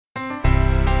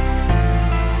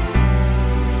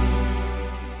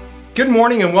Good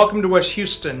morning and welcome to West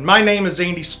Houston. My name is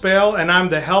Andy Spell and I'm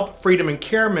the Help, Freedom, and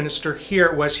Care Minister here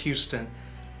at West Houston.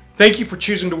 Thank you for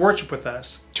choosing to worship with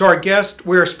us. To our guests,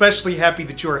 we're especially happy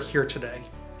that you are here today.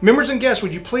 Members and guests,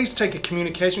 would you please take a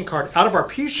communication card out of our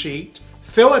pew sheet,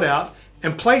 fill it out,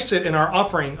 and place it in our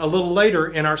offering a little later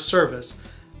in our service.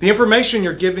 The information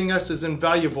you're giving us is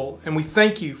invaluable and we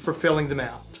thank you for filling them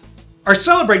out. Our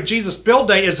Celebrate Jesus Build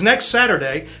Day is next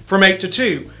Saturday from 8 to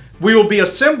 2. We will be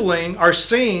assembling our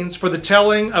scenes for the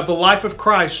telling of the life of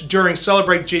Christ during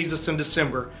Celebrate Jesus in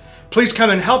December. Please come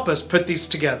and help us put these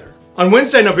together. On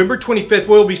Wednesday, November 25th,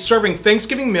 we will be serving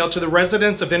Thanksgiving meal to the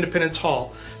residents of Independence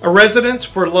Hall, a residence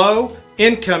for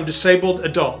low-income disabled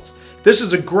adults. This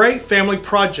is a great family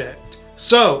project,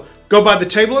 so go by the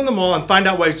table in the mall and find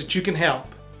out ways that you can help.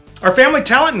 Our Family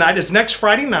Talent Night is next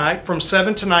Friday night from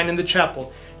 7 to 9 in the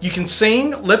chapel. You can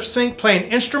sing, lip sync, play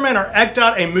an instrument, or act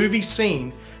out a movie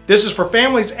scene. This is for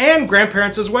families and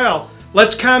grandparents as well.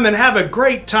 Let's come and have a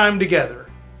great time together.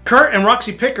 Kurt and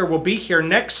Roxy Picker will be here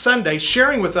next Sunday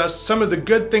sharing with us some of the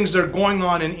good things that are going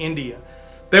on in India.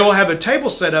 They will have a table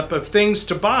set up of things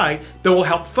to buy that will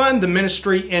help fund the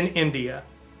ministry in India.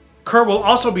 Kurt will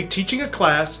also be teaching a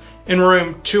class in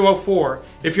room 204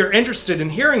 if you're interested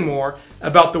in hearing more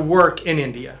about the work in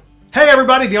India. Hey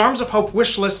everybody, the Arms of Hope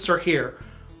wish lists are here.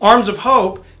 Arms of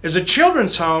Hope is a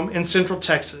children's home in Central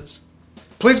Texas.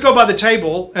 Please go by the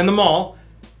table in the mall,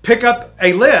 pick up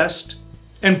a list,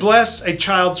 and bless a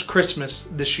child's Christmas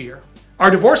this year. Our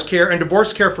Divorce Care and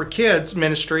Divorce Care for Kids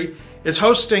ministry is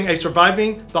hosting a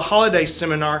Surviving the Holidays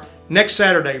seminar next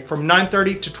Saturday from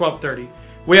 9:30 to 12:30.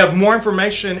 We have more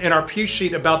information in our pew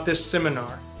sheet about this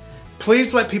seminar.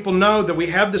 Please let people know that we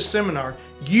have this seminar.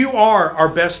 You are our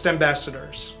best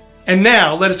ambassadors. And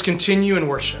now let us continue in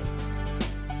worship.